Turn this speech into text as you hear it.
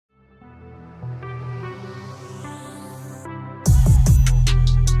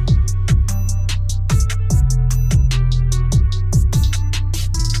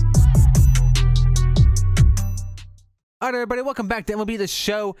Alright everybody, welcome back to MLB The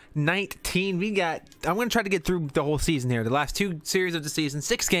Show 19. I'm going to try to get through the whole season here. The last two series of the season.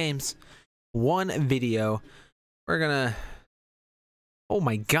 6 games. 1 video. We're going to... Oh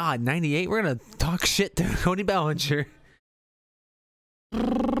my god, 98. We're going to talk shit to Cody Bellinger.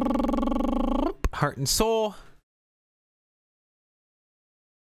 Heart and Soul.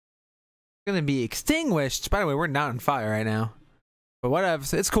 Going to be extinguished. By the way, we're not on fire right now. But whatever.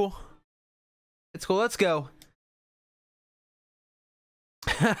 It's cool. It's cool. Let's go.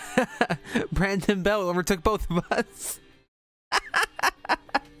 Brandon Bell overtook both of us.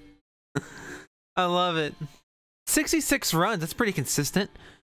 I love it. 66 runs. That's pretty consistent.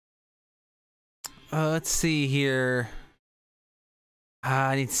 Let's see here.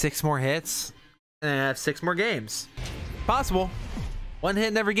 I need 6 more hits. And I have 6 more games. Possible. 1 hit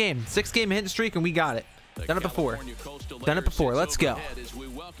in every game. 6-game hit streak, and we got it. Done it before. Done it before. Let's go.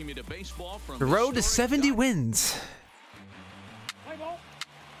 The road to 70 wins.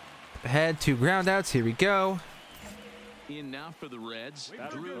 Ahead, 2 ground outs. Here we go. We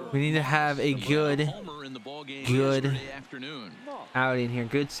need to have a good outing here.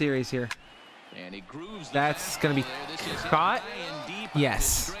 Good series here. That's gonna be caught.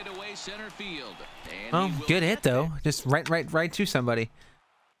 Yes. Oh, good hit though. Just right to somebody.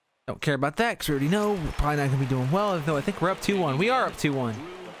 Don't care about that because we already know we're probably not gonna be doing well. Though I think we're up 2-1. We are up 2-1.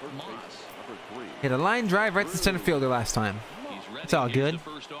 Hit a line drive right to the center fielder last time. It's all good.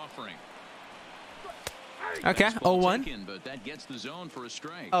 Okay, 0-1.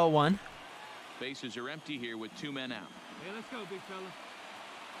 0-1. Bases are empty here with 2 men out. Hey, let's go, big fella.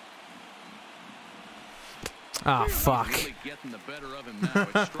 Oh, fuck.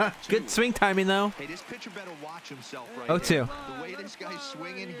 Good swing timing, though. Hey, this pitcher better watch himself right 0-2. The way this guy's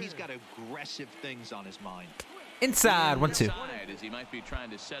swinging, he's got aggressive things on his mind. Inside, 1-2. As he might be trying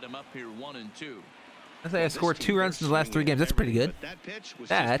to set him up here 1-2. I think I scored 2 runs in the last 3 games. That's pretty good.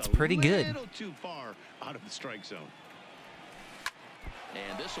 That's pretty good. Too far out of the strike zone.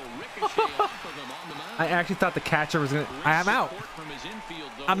 And this will ricochet off of him on the mound. I actually thought the catcher was gonna. I'm out.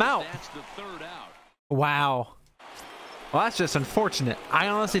 I'm out. That's the 3rd out. Wow. Well, that's just unfortunate. I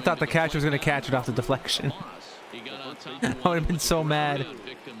honestly thought the catcher was gonna catch it off the deflection. I would have been so mad.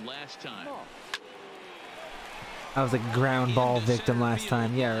 I was a ground ball victim last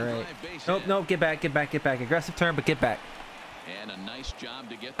time. Yeah, right. Nope, nope. Get back, get back, get back. Aggressive turn, but get back. And a nice job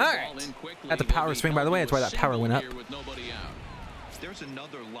to get the all ball right. in quickly. That's a power swing, by the way. That's why that power went up. There's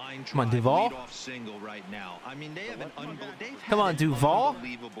another line come on, Duval. Single right now. I mean, they have an come on, Duval.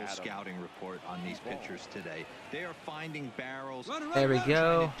 Unbelievable scouting report on these pitchers today. They are finding barrels. There we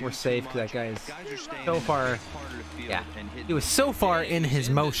go. We're safe because that guy is so far. Yeah, he was so far in his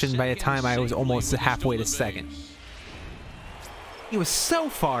motion by the time I was almost halfway to second. He was so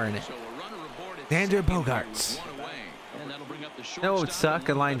far in it. Xander Bogaerts. That would suck,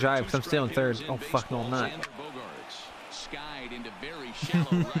 a line drive, because I'm still in 3rd. Oh, fuck, no, I'm not.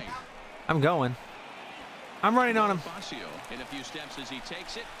 I'm going. I'm running on him.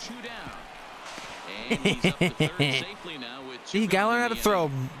 You gotta learn how to throw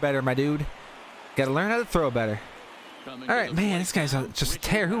better, my dude. Gotta learn how to throw better. Alright, man, this guy's just a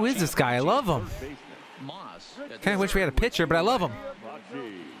tear. Who is this guy? I love him. Kinda wish we had a pitcher, but I love him.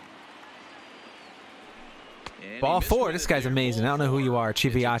 Ball 4. This guy's amazing. I don't know who you are,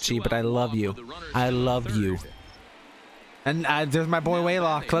 Chiviachi, but I love you. I love you. And there's my boy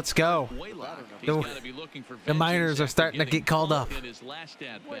Waylock. Let's go. The minors are starting to get called up.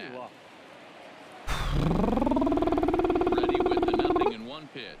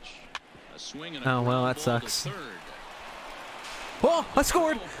 Oh, well, that sucks. Oh, I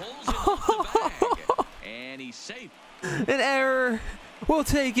scored. An error. We'll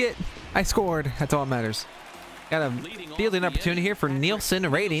take it. I scored. That's all that matters. Got a fielding opportunity here for Nielsen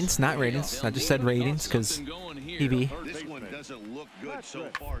ratings. Not ratings. I just said ratings because TV.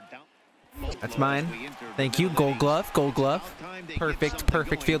 That's mine. Thank you. Gold glove. Gold glove. Perfect.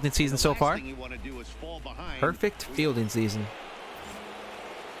 Perfect fielding season so far. Perfect fielding season.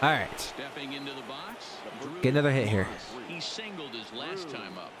 All right. Get another hit here.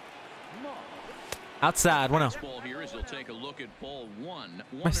 Outside. 1-0.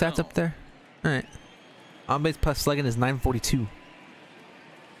 My stats up there. All right. On base plus slugging is 942.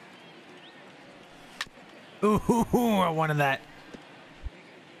 Ooh, I wanted that.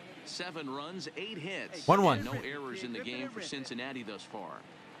 7 runs, 8 hits. 1-1. No errors in the game for Cincinnati thus far.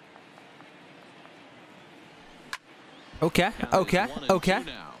 Okay, okay, okay.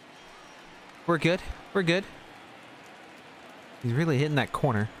 We're good. We're good. He's really hitting that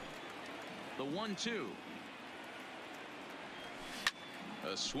corner. The 1-2.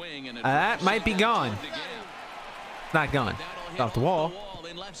 A swing and that might be gone. It's not going. It's off the wall.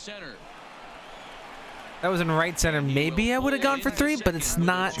 That was in right center. Maybe I would have gone for 3, but it's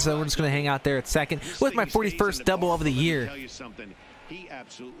not. So we're just going to hang out there at second with my 41st double of the year. He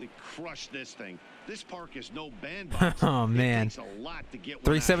absolutely crushed this thing. This park is no bandbox. Oh man.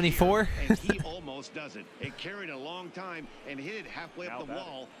 374. And he almost does it. It carried a long time and hit it halfway up the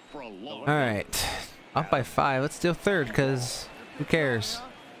wall for a long. All right, up by 5. Let's do third, because who cares?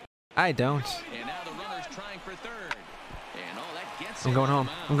 I don't. And now the runner's trying for third. And all that gets I'm going home.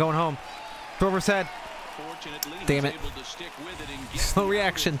 I'm going home. Thrower's head. Damn it. Slow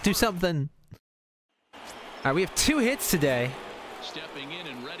reaction. Do something. All right, we have 2 hits today. Stepping in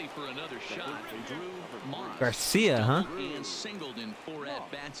and ready for another shot. Garcia, huh? And singled in 4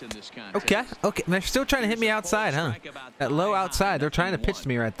 at-bats in this contest. Okay, okay. They're still trying to hit me outside, huh? That low outside. They're trying to pitch to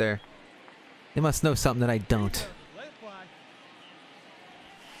me right there. They must know something that I don't.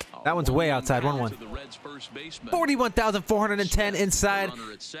 That one's way outside. 1-1. 41,410 inside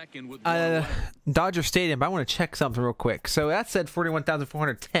Dodger Stadium. I want to check something real quick. So that said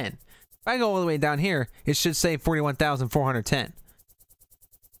 41,410. If I go all the way down here, it should say 41,410.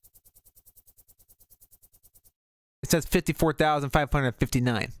 It says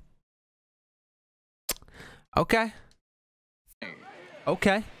 54,559. Okay.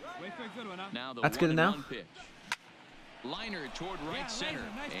 Okay. That's good enough. Liner toward right center,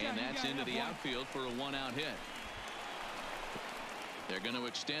 and that's into the outfield for a 1-out hit. They're going to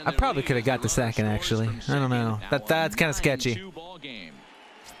extend. I probably could have got the second, actually. I don't know. That's kind of sketchy.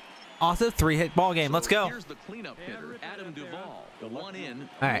 Also, 3-hit ball game. Let's go. Here's the cleanup hitter, Adam Duvall. 1 in.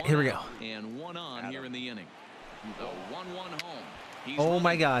 All right, here we go. And 1 on here in the inning. The 1-1 home. Oh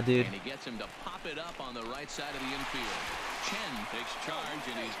my God, dude. And he gets him to pop it up on the right side of the infield. Chen takes charge,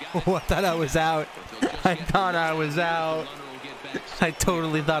 and he's got Oh, I thought I was out. I thought I was out. I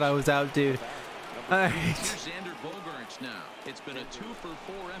totally thought I was out, dude. All right. It's been a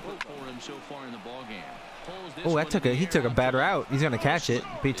 2-for-4 effort for him so far in the ball game. Oh, he took a bad route. He's gonna catch it,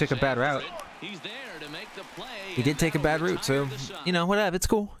 but he took a bad route. He's there to make the play. He did take a bad route, so you know, whatever. It's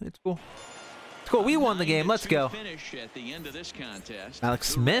cool. It's cool. It's cool. We won the game. Let's go. Alex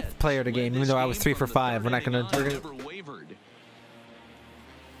Smith, player of the game, even though I was 3 for 5. We're not gonna.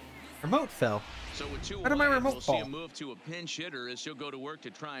 Remote fell. So How did my remote we'll fall? see a move to a pinch hitter as he'll go to work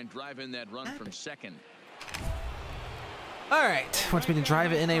to try and drive in that run from second. All right, wants me to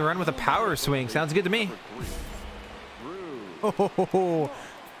drive it in a run with a power swing. Sounds good to me. Oh,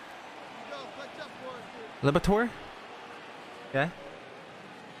 Libator? Okay.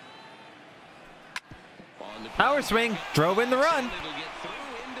 Power swing, drove in the run.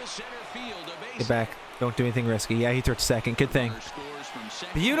 Get back. Don't do anything risky. Yeah, he threw it second. Good thing.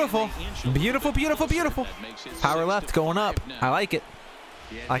 Beautiful. Beautiful, beautiful, beautiful. Power left, going up. I like it.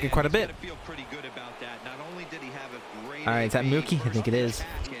 I like it quite a bit. All right, is that Mookie? I think it is.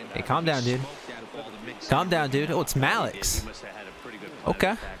 Hey, calm down, dude. Calm down, dude. Oh, it's Malix.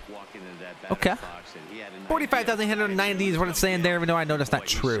 Okay. Okay. 45,890 is what it's saying there, even though I know that's not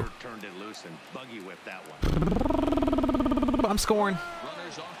true. I'm scoring.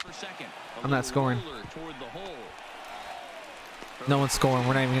 I'm not scoring. No one's scoring.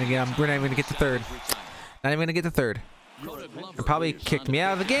 We're not even gonna get to third. Not even gonna get to third. They probably kicked me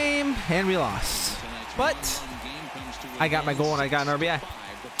out of the game, and we lost. But I got my goal and I got an RBI.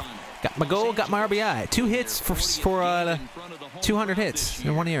 Got my goal, got my RBI. 2 hits for 200 hits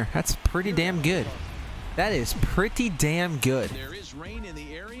in 1 year. That's pretty damn good. That is pretty damn good. There is rain in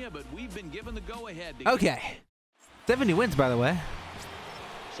the area, but we've been given the go-ahead. Okay. 70 wins, by the way.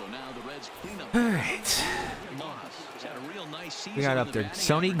 So now the Reds clean up. All right. We got up there.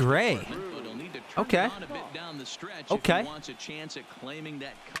 Sony Gray. Okay. Okay.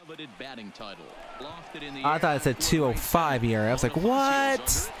 I thought it said 205 ERA. I was like,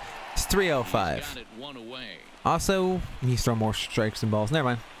 what? It's 305. Also, he's throwing more strikes than balls. Never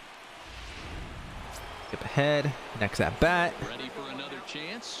mind. Skip ahead. Next at bat.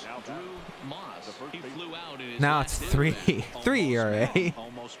 Now it's 3 ERA. I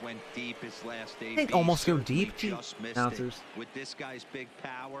think almost go deep. Announcers. With this guy's big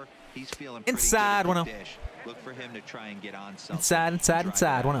power, he's feeling inside 1-0. Look for him to try and get on something. Inside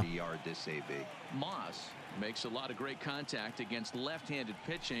 1-0. Moss makes a lot of great contact against left-handed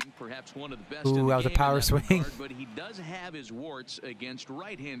pitching, perhaps one of the best. Ooh, that was a power swing. Regard, but he does have his warts against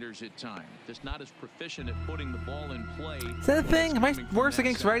right-handers at times. Just not as proficient at putting the ball in play. Is that a thing? Am I worse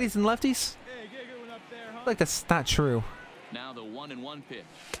against righties than lefties? I feel like that's not true. Now the 1-1 pitch.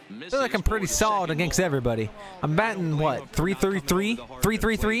 I feel like I'm pretty solid against everybody. I'm batting what, 333,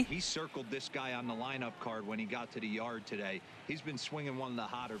 333. He circled this guy on the lineup card when he got to the yard today. He's been swinging one of the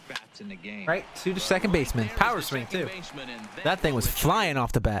hotter bats in the game. Right to the second baseman. Power swing too. That thing was flying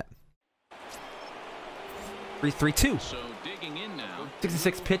off the bat. 3-3-2.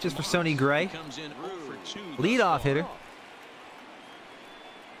 66 pitches for Sony Gray. Leadoff hitter.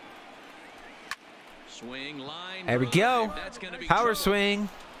 There we go. Power swing.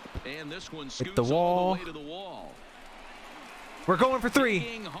 Hit the wall. We're going for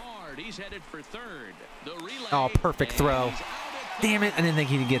 3. Oh, perfect throw. Damn it. I didn't think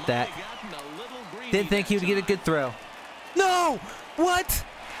he'd get that. Didn't think he would get a good throw. No! What?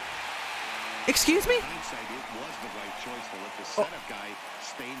 Excuse me?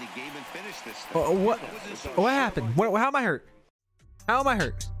 What happened? How am I hurt? How am I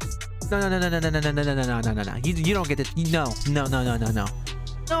hurt? No. You don't get this. No. No,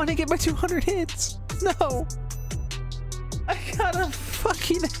 I didn't get my 200 hits. No. I got a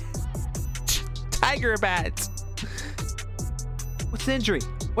fucking tiger bat. What's the injury?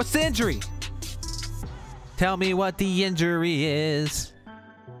 What's the injury? Tell me what the injury is.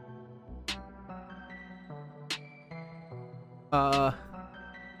 I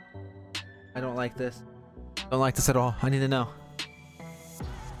don't like this. Don't like this at all. I need to know.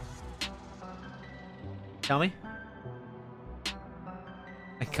 Tell me.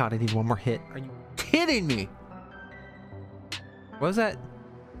 My God, I need one more hit. Are you kidding me? What was that?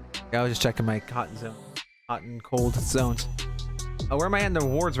 Yeah, I was just checking my hot and cold zones. Oh, where am I in the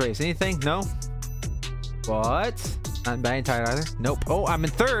awards race? Anything? No. What? Not batting tied either. Nope. Oh, I'm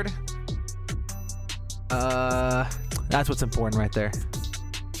in 3rd. That's what's important right there.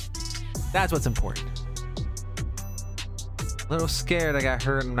 That's what's important. A little scared I got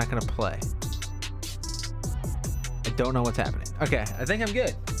hurt and I'm not gonna play. I don't know what's happening. Okay, I think I'm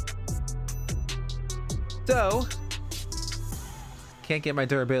good. So, can't get my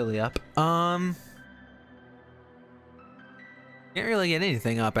durability up. Can't really get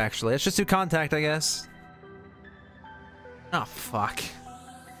anything up actually. Let's just do contact, I guess. Oh fuck.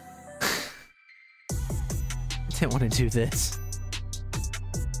 Didn't want to do this.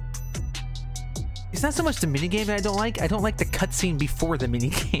 It's not so much the minigame that I don't like. I don't like the cutscene before the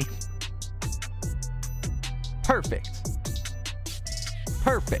minigame. Perfect.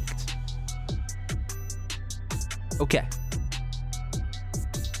 Perfect. Okay.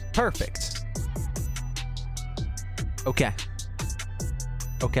 Perfect. Okay.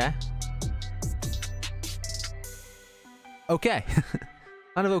 Okay. Okay.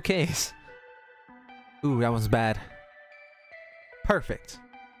 Lot of okays. Ooh, that one's bad. Perfect.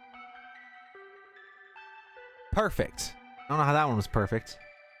 Perfect. I don't know how that one was perfect.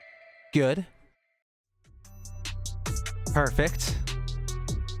 Good. Perfect.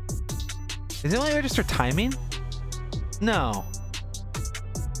 Is it only register timing? No.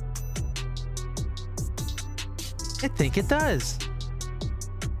 I think it does.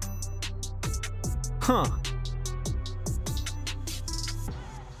 Huh.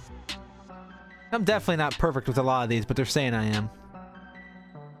 I'm definitely not perfect with a lot of these, but they're saying I am.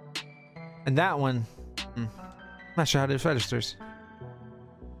 And that one, I'm not sure how this registers.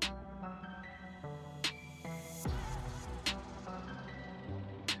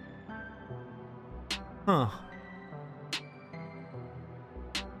 Huh.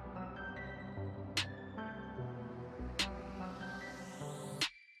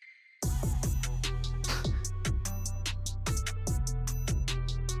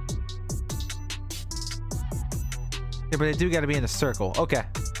 Yeah, but they do got to be in a circle. Okay.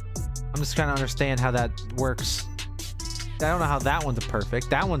 I'm just trying to understand how that works. I don't know how that one's perfect.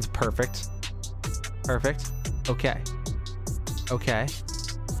 That one's perfect. Perfect. Okay. Okay.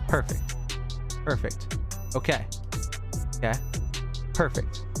 Perfect. Perfect. Okay. Okay.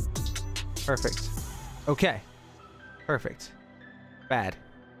 Perfect. Perfect. Okay. Perfect. Bad.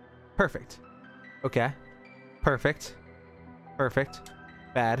 Perfect. Okay. Perfect. Perfect.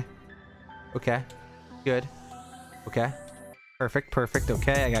 Bad. Okay. Good. Okay. Perfect. Perfect.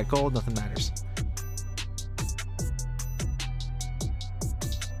 Okay. I got gold. Nothing matters.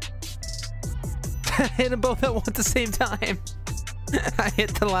 Hit them both at the same time. I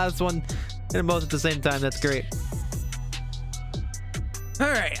hit the last one. Hit them both at the same time. That's great.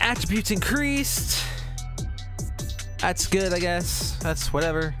 Alright. Attributes increased. That's good, I guess. That's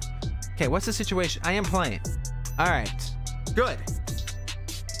whatever. Okay. What's the situation? I am playing. Alright. Good.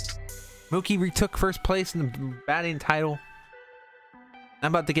 Mookie retook first place in the batting title.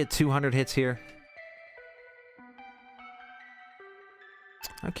 I'm about to get 200 hits here.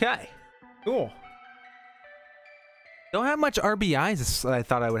 Okay. Cool. Don't have much RBIs as I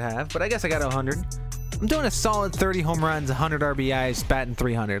thought I would have, but I guess I got 100. I'm doing a solid 30 home runs, 100 RBIs, batting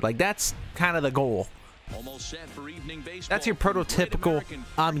 300. Like, that's kind of the goal. Almost set for evening baseball. That's your prototypical,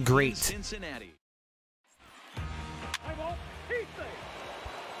 I'm great.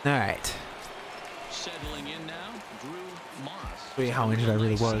 All right. Settling in now, Drew Moss. See how injured I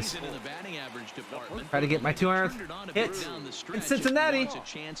really was. Try to get my 200th hit in Cincinnati.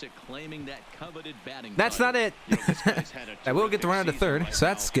 That's not it. I will get the run to third, so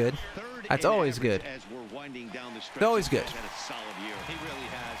that's good. That's always good. It's always good. He really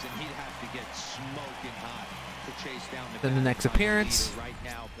has, and he'd have to get smoking hot to chase down Then the next appearance.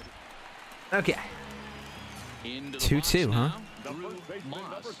 Okay. 2-2, huh? Drew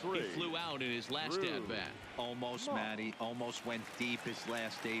Moss. He flew out in his last at bat. Almost, Matty. Almost went deep his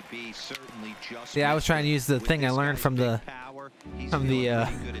last AB. Certainly just. Yeah, I was trying to use the thing I learned from the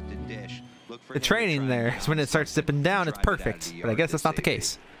training there. So when it starts dipping down, it's perfect. But I guess that's not the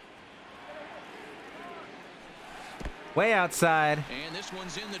case. Way outside. And this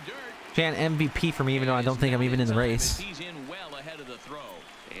one's in the dirt. Chan MVP for me, even though I don't think I'm even in the race. He's in well ahead of the throw.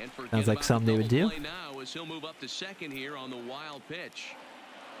 And sounds like something they would do. Now as he'll move up to second here on the wild pitch.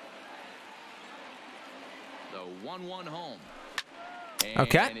 The 1-1 home.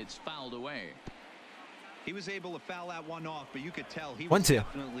 Okay. And it's fouled away. He was able to foul that one off, but you could tell he was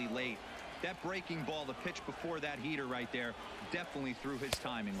definitely late. That breaking ball, the pitch before that heater right there, definitely threw his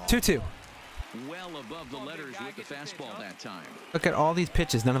timing off. 2-2. Well above the letters with the fastball that time. Look at all these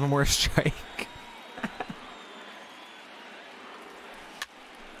pitches. None of them were a strike.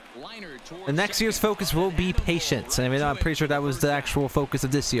 The next year's focus will be patience. I mean, I'm pretty sure that was the actual focus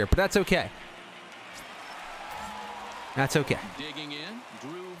of this year, but that's okay. That's okay. Digging in,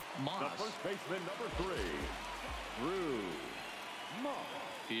 Drew Moss. The first baseman, number 3, Drew Moss.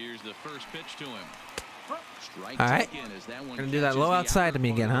 Here's the first pitch to him. All right. Gonna do that low outside to me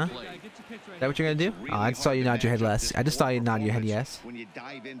again, huh? Is that what you're gonna do? Oh, I just saw you nod your head less. I just saw you nod your head yes. When you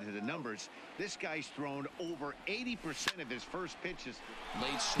dive into the numbers, this guy's thrown over 80% of his first pitches.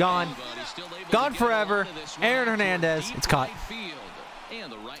 Gone. Gone forever. Aaron Hernandez. It's caught.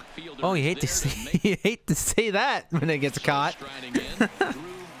 Oh, you hate to say that when it gets caught.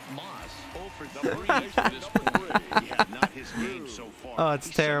 Oh, it's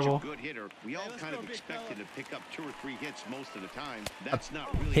terrible. We all kind of expected to pick up 2 or 3 hits most of the time. That's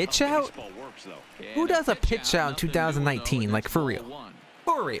not really pitch how out? baseball works, though. Who does a pitch out in 2019? Like, for real?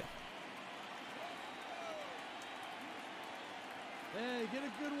 For real. Hey, get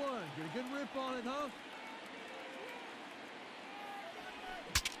a good one. Get a good rip on it, huh?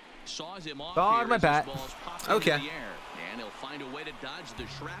 Saws him off on my bat. Okay.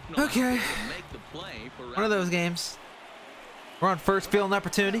 Okay. One of those games. We're on first field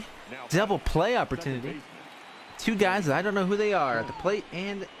opportunity. Double play opportunity. 2 guys that I don't know who they are at the plate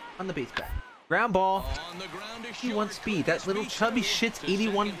and on the base path. Ground ball. 81 speed. That little chubby shit's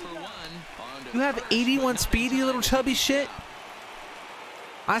 81. You have 81 speed, you little chubby shit?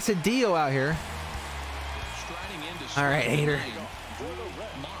 I said Dio out here. All right, hater.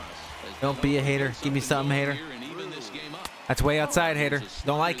 Don't be a hater. Give me something, hater. That's way outside, hater.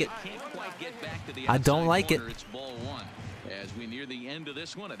 Don't like it. I don't like it. As we near the end of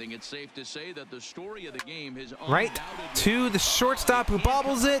this one, I think it's safe to say that the story of the game has right to the shortstop who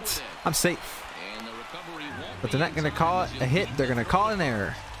bobbles it. I'm safe. But they're not going to call it a hit. They're going to call it an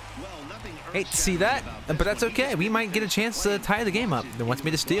error. Hate to see that, but that's okay. We might get a chance to tie the game up. They want me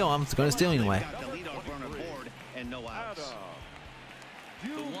to steal. I'm going to steal anyway.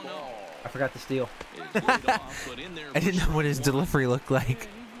 I forgot to steal. I didn't know what his delivery looked like.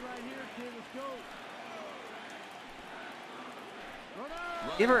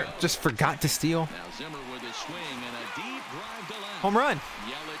 You ever just forgot to steal? Home run.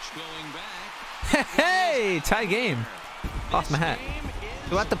 Hey, tie game. Lost my hat.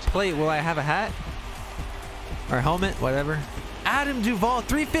 So at the plate, will I have a hat? Or a helmet, whatever. Adam Duvall,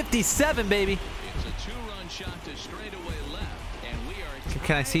 357, baby.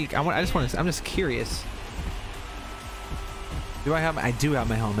 Can I see? I'm just curious. Do I have? I do have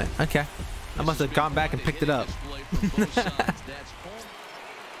my helmet. Okay. I must have gone back and picked it up.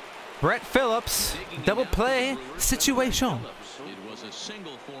 Brett Phillips, double play situation. It was a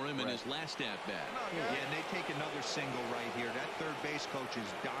single for him in his last at bat. Yeah, and they take another single right here. That third base coach is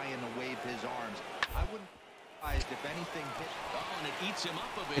dying to wave his arms. I wouldn't be surprised if anything hit. Oh, and it eats him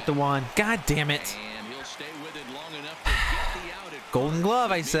up a bit. Hit the one. God damn it. And he'll stay with it long enough to get the out at Golden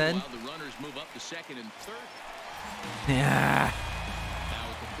Glove, I said. While the runners move up to second and third. Yeah.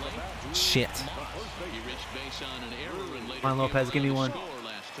 Shit. He reached base on an error and later Come on, Lopez, give me one.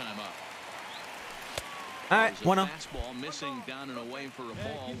 All right, 1-0. Fastball missing down and away for a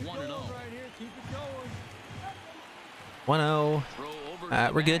ball. 1-0.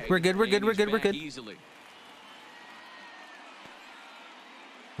 1-0. We're good. We're good. We're good. We're good. We're good.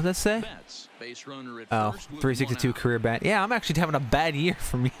 What does that say? Oh, 362 career bat. Yeah, I'm actually having a bad year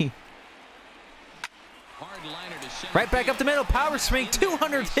for me. Right back up the middle. Power swing.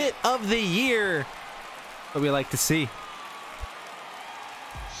 200th hit of the year. What we like to see.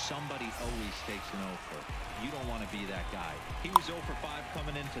 Somebody always takes an offer. You don't want to be that guy. He was 0 for 5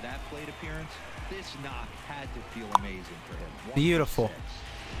 coming into that plate appearance. This knock had to feel amazing for him. Beautiful.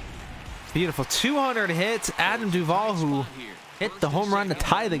 Beautiful. 200 hits. Adam Duvall, who hit the home run to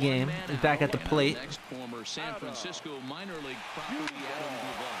tie the game, is back at the plate.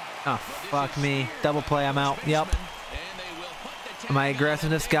 Oh, fuck me. Double play. I'm out. Yep. My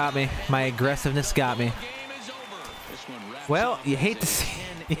aggressiveness got me. My aggressiveness got me. Well, you hate to see,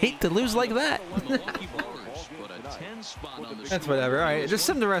 you hate to lose like that. That's whatever. All right, just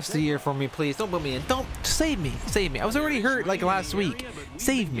send the rest of the year for me, please. Don't put me in. Don't save me. Save me. I was already hurt like last week.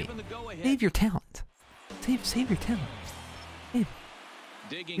 Save me. Save your talent. Save your talent. Save.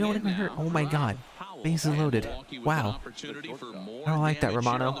 You don't even hurt. Oh my God. Bases loaded. Wow. I don't like that,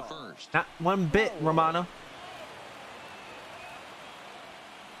 Romano. Not one bit, Romano.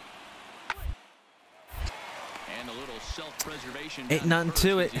 Ain't nothing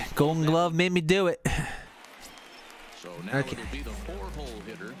to it. Golden Glove made me do it. Okay.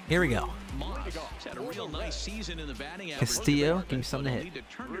 Here we go. Castillo, give me something to hit.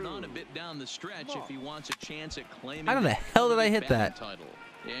 How the hell did I hit that?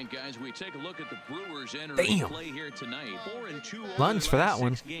 And guys, we take a look at the Brewers entering play here tonight. 4-2 Lunch for that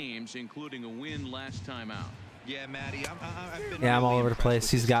one. Games, including a win last time out. Yeah, Matty, I'm all over the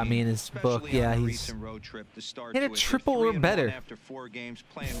place. He's got me in his book. Yeah, he's hit a triple or better.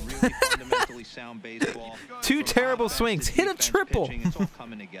 2 terrible swings. Hit a triple.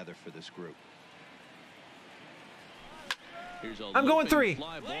 I'm going 3.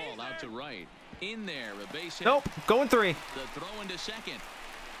 Nope, going 3. The throw into second.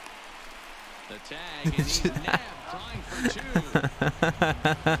 The tag and he's nabbed, trying for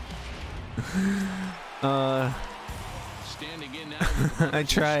 2. Standing in now I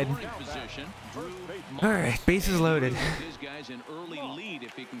tried. All right, bases loaded. His guy's an early lead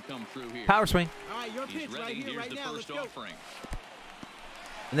if he can come through here. Power swing. All right, your pitch right here, right now. Let's go.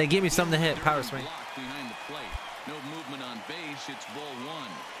 And they give me something to hit. Power swing. Behind the plate. No movement on base. It's ball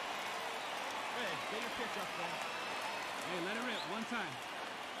 1. Hey, get your pitch up there. Hey, let it rip one time.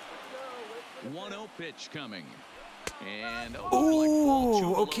 1-0 pitch coming. And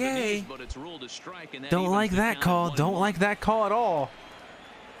ooh, okay. but it's ruled a strike, and don't like that call. Don't like that call at all.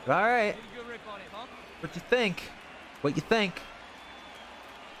 All right. What you think? What you think?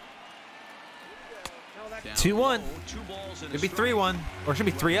 2-1. Should be 3-1, or should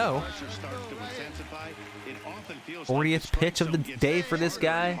be 3-0. 40th pitch of the day for this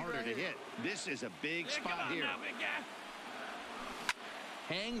guy. This is a big spot here.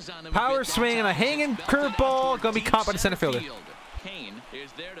 Power swing and a hanging curveball. Gonna be caught by the center fielder. Kane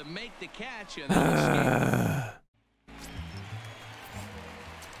is there to make the catch. And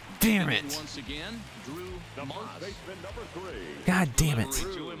damn it. Once again, Drew Moss. God damn it.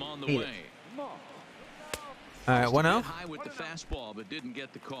 Hate it. All right, 1-0. High with the fastball, but didn't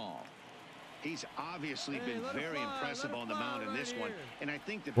get the call. He's obviously been very impressive on the mound in this one, and I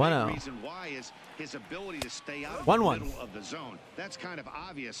think the big reason why is his ability to stay out of the middle of the zone. That's kind of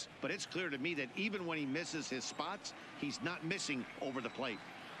obvious, but it's clear to me that even when he misses his spots, he's not missing over the plate.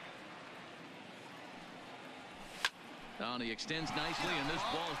 He extends nicely, and this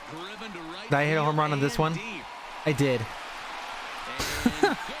ball is driven to right. Did I hit a home run on this one? I did.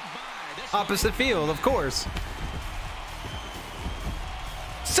 Opposite field, of course.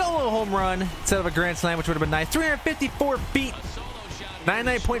 Solo home run instead of a grand slam, which would have been nice. 354 feet,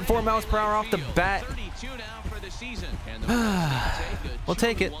 99.4 miles per hour off the bat. We'll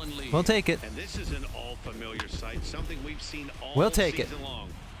take it. We'll take it. And this is an all-familiar sight, something we've seen all we'll take it. Long.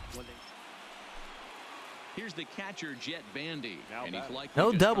 Here's the catcher, Jet Bandy. And he's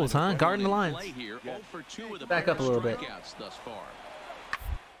no doubles, huh? Guarding the lines. Back up a little bit. Thus far.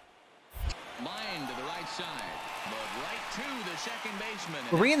 Line to the right side. But right to the second baseman.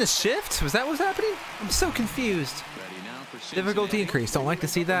 Were we in the shift? Was that what's happening? I'm so confused. Difficulty increase. Don't like to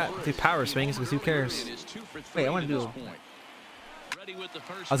see that. Do power swings because who cares? Wait, I want to do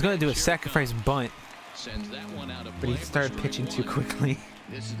I was going to do a sacrifice bunt. But he started pitching too quickly.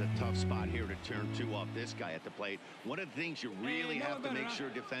 This is a tough spot here to turn 2 off this guy at the plate. One of the things you really have to make sure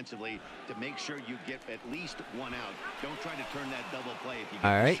defensively to make sure you get at least 1 out. Don't try to turn that double play. If you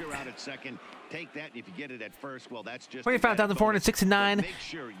get sure out at second, take that. And if you get it at first, well, that's just 25,469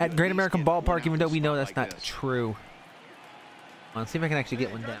 at Great American Ballpark, even though we know that's not true. Let's see if I can actually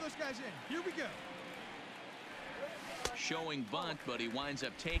get one down. Here we go. Showing bunt, but he winds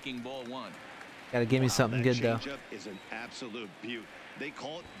up taking ball 1. Gotta give me something good though. Is an absolute beaut. They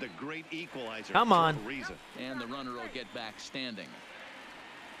call it the great equalizer. Come on. And the runner will get back standing.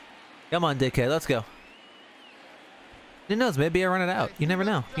 Come on, dickhead. Let's go. Who knows? Maybe I run it out. You never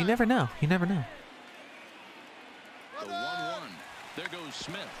know. You never know. You never know. The 1-1. There goes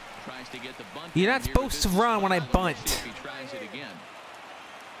Smith. Tries to get the bunt. You're not supposed to run when I bunt. He tries it again.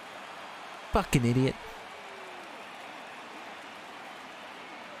 Fucking idiot.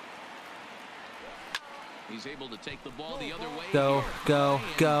 He's able to take the ball the other way. Go, go,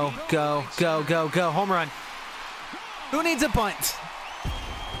 go, go, go, go, go. Home run. Who needs a bunt?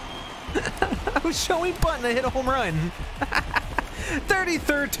 I was showing bunt and I hit a home run.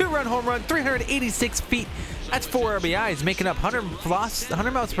 33rd 2-run home run, 386 feet. That's 4 RBIs, making up 100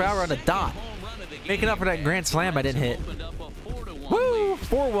 miles per hour on a dot. Making up for that grand slam I didn't hit. Woo!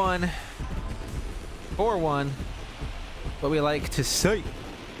 4-1. 4-1. What we like to see.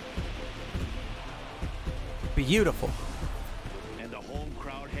 Beautiful. And the home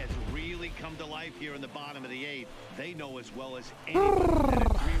crowd has really come to life here in the bottom of the 8th. They know as well as anyone that a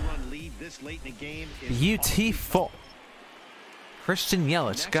 3-run lead this late in the game is beautiful. Christian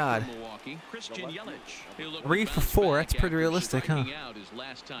Yelich, God. 3 for 4. That's pretty realistic, huh?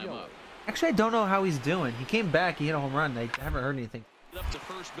 Actually, I don't know how he's doing. He came back. He hit a home run. I haven't heard anything.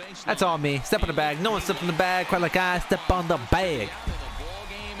 That's all me. Step in the bag. No one stepped in the bag quite like I step on the bag.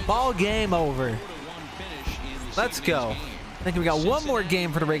 Ball game over. Let's go. I think we got one more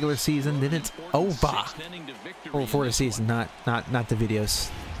game for the regular season, then it's over. Or for the season, not the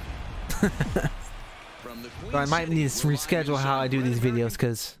videos. So I might need to reschedule how I do these videos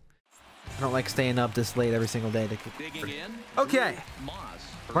because I don't like staying up this late every single day. Okay.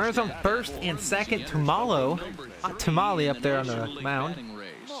 Runners on first and second. Tamalo. Tamale up there on the mound.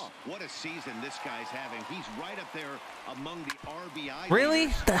 What a season this guy's having. He's right up there among the RBI. Really?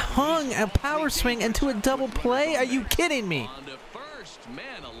 The hung a power swing into a double play? Are you kidding me?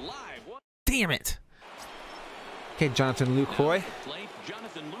 Damn it. Okay, Jonathan Lucroy.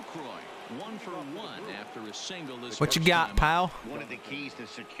 What you got, pal? One of the keys to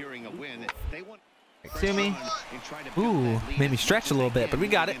securing a win. They want to me. Ooh, made me stretch a little bit, but we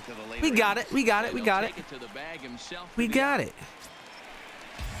got it. We got it. We got it. We got it. We got it.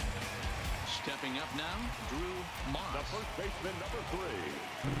 Stepping up now, Drew Moss. The first baseman, number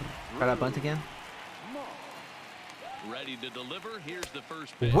 3. Try that bunt again. Ready to deliver. Here's the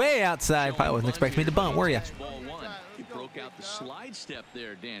first pitch. Way outside. Probably wasn't expecting me to bunt, were you? He broke out the slide step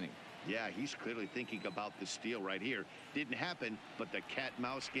there, Danny. Yeah, he's clearly thinking about the steal right here. Didn't happen, but the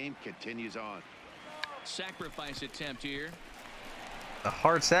cat-mouse game continues on. Sacrifice attempt here. A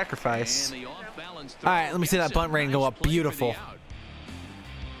hard sacrifice. All right, let me see that bunt rating go up. Beautiful.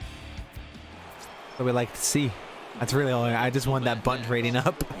 What we like to see. That's really all. I just want that bunt rating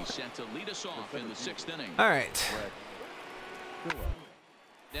up. All right.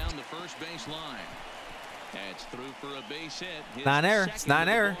 Down the first base line. That's through for a base hit. Not an error. It's not an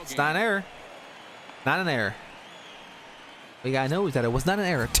error. It's not an error. Not an error. We gotta know that it was not an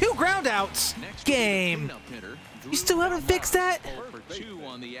error. 2 ground outs. Game. You still haven't fixed that? 0 for 2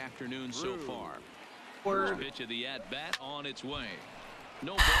 on the afternoon so far. First pitch of the at bat on its way.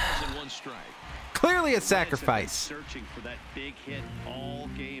 No balls and 1 strike. Clearly a sacrifice. Searching for that big hit all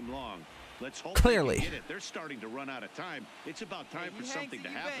game long. Let's hope clearly. They get it. They're starting to run out of time. It's about time for something to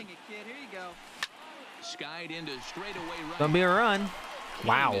happen. Bang it, kid. Here you go. Skied into straightaway right. Gonna be a run.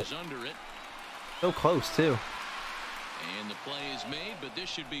 Wow. Under it. So close too. And the play is made, but this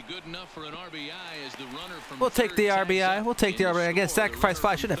should be good enough for an RBI as the runner from We'll take the RBI. We'll take the RBI. Again, sacrifice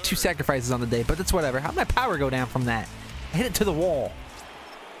 5. I should have 2 sacrifices on the day, but that's whatever. How'd my power go down from that? I hit it to the wall.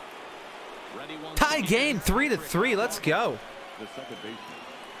 Tie game 3-3. Let's go.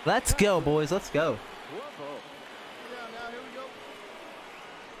 Let's go, boys. Let's go.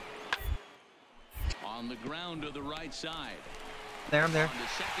 On the ground to the right side. There, I'm there.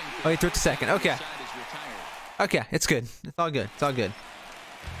 Oh, he threw it to second. Okay. Okay, it's good. It's all good. It's all good.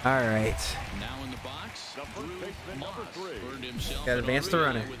 All right. Now in the box, got to advance the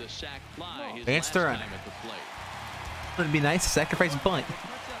runner. Advance the runner. Would be nice to sacrifice bunt.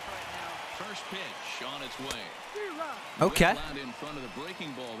 First pitch on its way. Okay. In front of the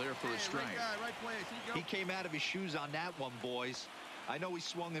breaking ball there for a strike. He came out of his shoes on that one, boys. I know he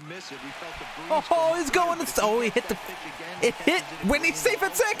swung and missed it. We felt the Oh, he's going to... Oh, he hit the... It hit Whitney safe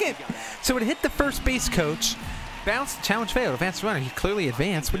at second. So it hit the first base coach. Bounce, challenge failed. Advanced runner. He clearly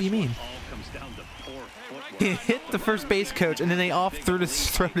advanced. What do you mean? He hit the first base coach, and then they off threw to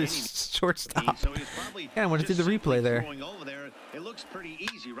shortstop. Yeah, I want to do the replay there.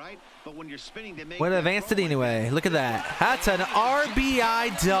 What advanced it anyway. Look at that. That's an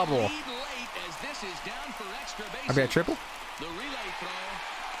RBI double. RBI triple?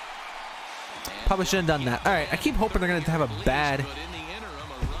 Probably shouldn't have done that. All right, I keep hoping they're going to have a bad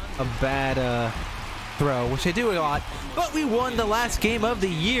throw, which they do a lot. But we won the last game of the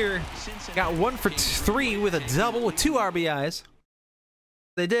year. Got 1 for 3 with a double with 2 RBIs.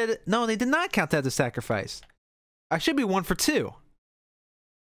 They did not count that as a sacrifice. I should be 1 for 2.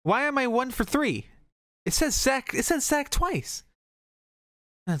 Why am I 1 for 3? It says sack. It says sack twice.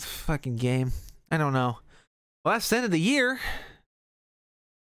 That's a fucking game. I don't know. Well, that's the end of the year.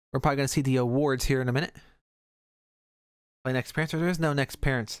 We're probably gonna see the awards here in a minute. Play next parents. There is no next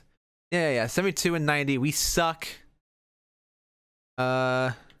parents. Yeah. 72 and 90. We suck.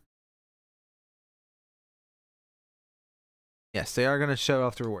 Yes, they are gonna show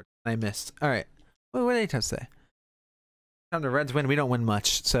off the reward. I missed. All right. Well, what did I say? Time the Reds win. We don't win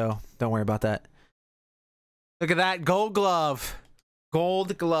much, so don't worry about that. Look at that Gold Glove.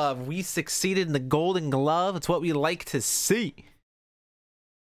 Gold Glove. We succeeded in the Golden Glove. It's what we like to see.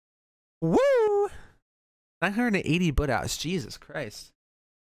 Woo! 980 putouts. Jesus Christ.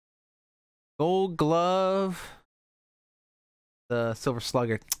 Gold Glove. The Silver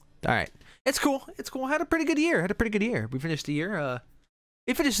Slugger. All right. It's cool. It's cool. Had a pretty good year. We finished the year.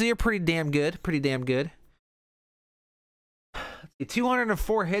 Pretty damn good. Pretty damn good.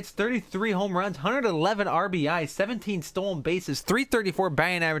 204 hits, 33 home runs, 111 RBIs, 17 stolen bases, 334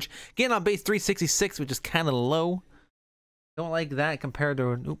 batting average, getting on base 366, which is kind of low. Don't like that compared to...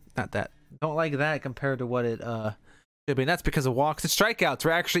 Oop, not that. Don't like that compared to what it should be. And that's because of walks and strikeouts.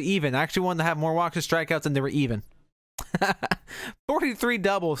 We're actually even. I actually wanted to have more walks and strikeouts, and they were even. 43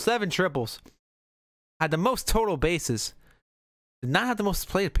 doubles, 7 triples. Had the most total bases. Did not have the most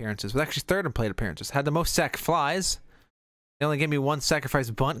plate appearances. Was actually third in plate appearances. Had the most sac flies. They only gave me 1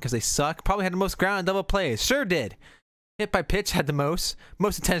 sacrifice bunt because they suck. Probably had the most ground and double plays. Sure did. Hit by pitch had the most.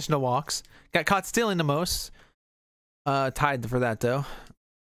 Most intentional walks. Got caught stealing the most. Tied for that though.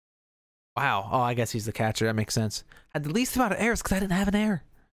 Wow. Oh, I guess he's the catcher. That makes sense. Had the least amount of errors because I didn't have an error.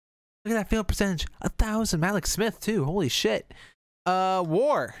 Look at that field percentage. 1,000. Alex Smith too. Holy shit.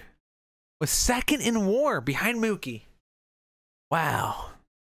 WAR. Was second in WAR behind Mookie. Wow.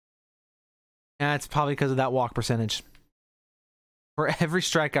 That's probably because of that walk percentage. For every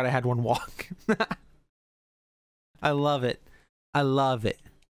strikeout, I had 1 walk. I love it. I love it.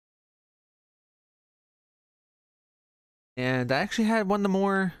 And I actually had one of the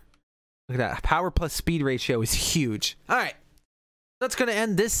more... Look at that. Power plus speed ratio is huge. All right. That's going to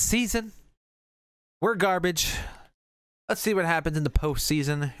end this season. We're garbage. Let's see what happens in the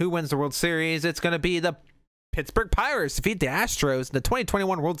postseason. Who wins the World Series? It's going to be the Pittsburgh Pirates defeat the Astros in the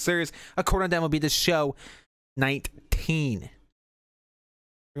 2021 World Series, according to MLB The Show 19.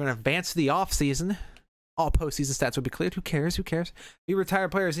 We're going to advance to the offseason. All postseason stats will be cleared. Who cares? Who cares? We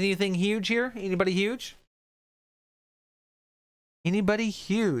retired players. Anything huge here? Anybody huge? Anybody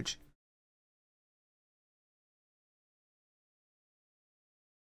huge?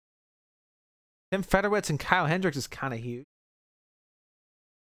 Tim Federwitz and Kyle Hendricks is kind of huge.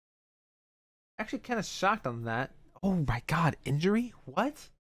 Actually kind of shocked on that. Oh my God. Injury? What?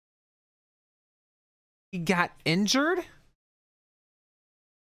 He got injured?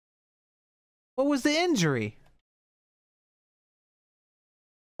 What was the injury?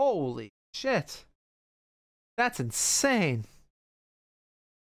 Holy shit. That's insane.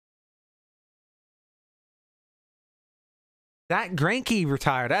 That Greinke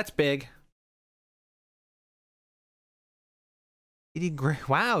retired. That's big.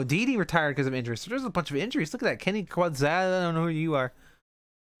 Wow, Didi retired because of injuries. So there's a bunch of injuries. Look at that. Kenny Quadzad. I don't know who you are.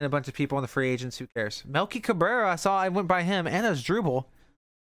 And a bunch of people on the free agents. Who cares? Melky Cabrera. I went by him. And it was Drupal.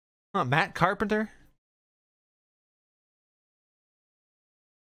 Huh, Matt Carpenter.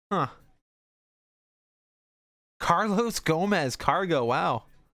 Huh. Carlos Gomez. Cargo. Wow.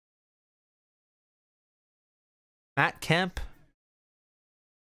 Matt Kemp.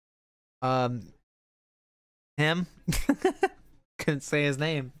 Him. Couldn't say his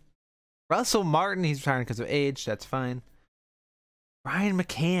name. Russell Martin. He's retiring because of age. That's fine. Ryan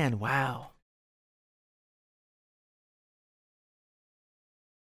McCann. Wow.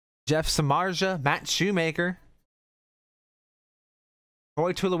 Jeff Samardzija, Matt Shoemaker,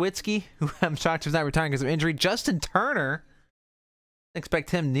 Troy Tulowitzki, who I'm shocked is not retiring because of injury. Justin Turner, Expect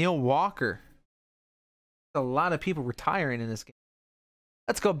him. Neil Walker. A lot of people retiring in this game.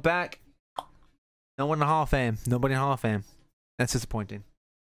 Let's go back. No one in the Hall of Fame. Nobody in the Hall of Fame. That's disappointing.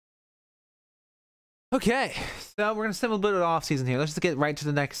 Okay, so we're gonna spend a little bit of off season here. Let's just get right to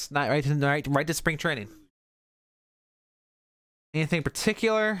the next night, right to spring training. Anything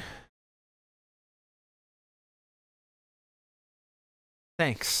particular?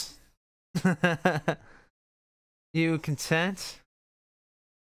 Thanks. You content?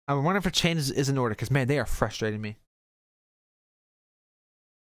 I'm wondering if changes is in order, because man, they are frustrating me.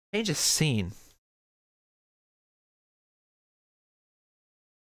 Change a scene.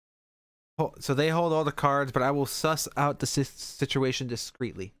 So they hold all the cards, but I will suss out the situation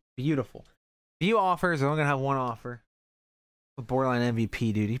discreetly. Beautiful. View offers. I'm only gonna have one offer. A borderline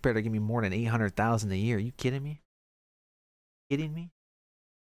MVP, dude. You better give me more than 800,000 a year. Are you kidding me? Kidding me?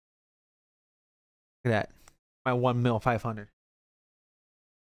 Look at that. My 1,500,000.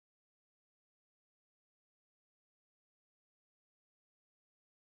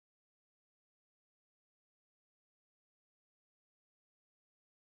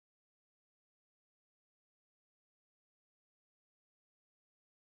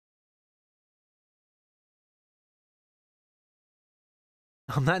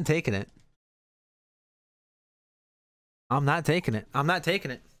 I'm not taking it. I'm not taking it. I'm not taking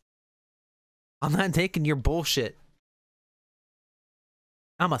it. I'm not taking your bullshit.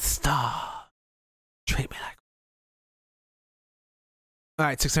 I'm a star. Treat me like. All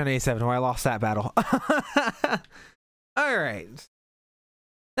right, 687. Well, I lost that battle. All right.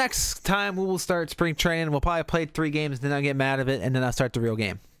 Next time we will start spring training. We'll probably play 3 games, then I'll get mad at it, and then I'll start the real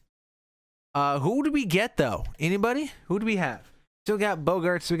game. Who do we get though? Anybody? Who do we have? Still got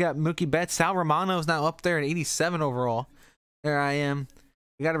Bogarts. We got Mookie Betts. Sal Romano's now up there at 87 overall. There I am.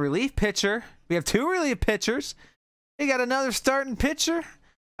 We got a relief pitcher. We have 2 relief pitchers. We got another starting pitcher.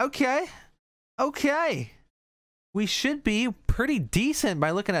 Okay. Okay. We should be pretty decent by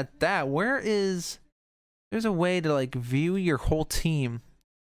looking at that. Where is... There's a way to like view your whole team.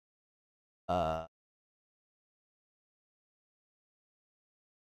 How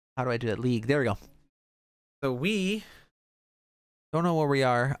do I do that? League. There we go. So we... Don't know where we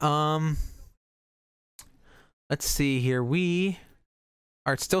are. Let's see here. We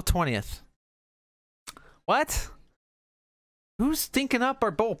are still 20th. What? Who's stinking up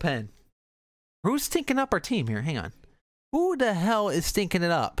our bullpen? Who's stinking up our team here? Hang on. Who the hell is stinking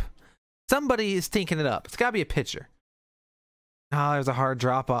it up? Somebody is stinking it up. It's got to be a pitcher. Oh, there's a hard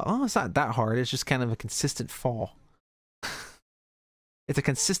drop off. Oh, it's not that hard. It's just kind of a consistent fall. It's a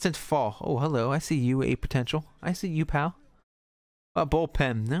consistent fall. Oh, hello. I see you, a potential. I see you, pal. A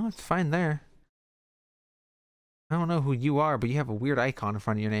bullpen. No, it's fine there. I don't know who you are, but you have a weird icon in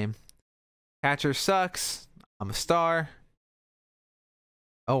front of your name. Catcher sucks. I'm a star.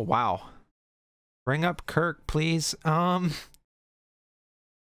 Oh, wow. Bring up Kirk, please. Yeah,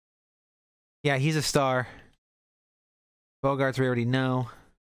 he's a star. Bogarts, we already know.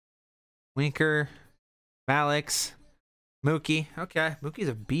 Winker. Malix. Mookie. Okay, Mookie's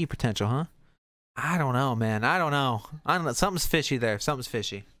a B potential, huh? I don't know, man. I don't know. Something's fishy there. Something's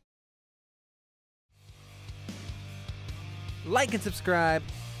fishy. Like and subscribe.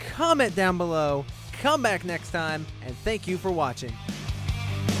 Comment down below. Come back next time. And thank you for watching.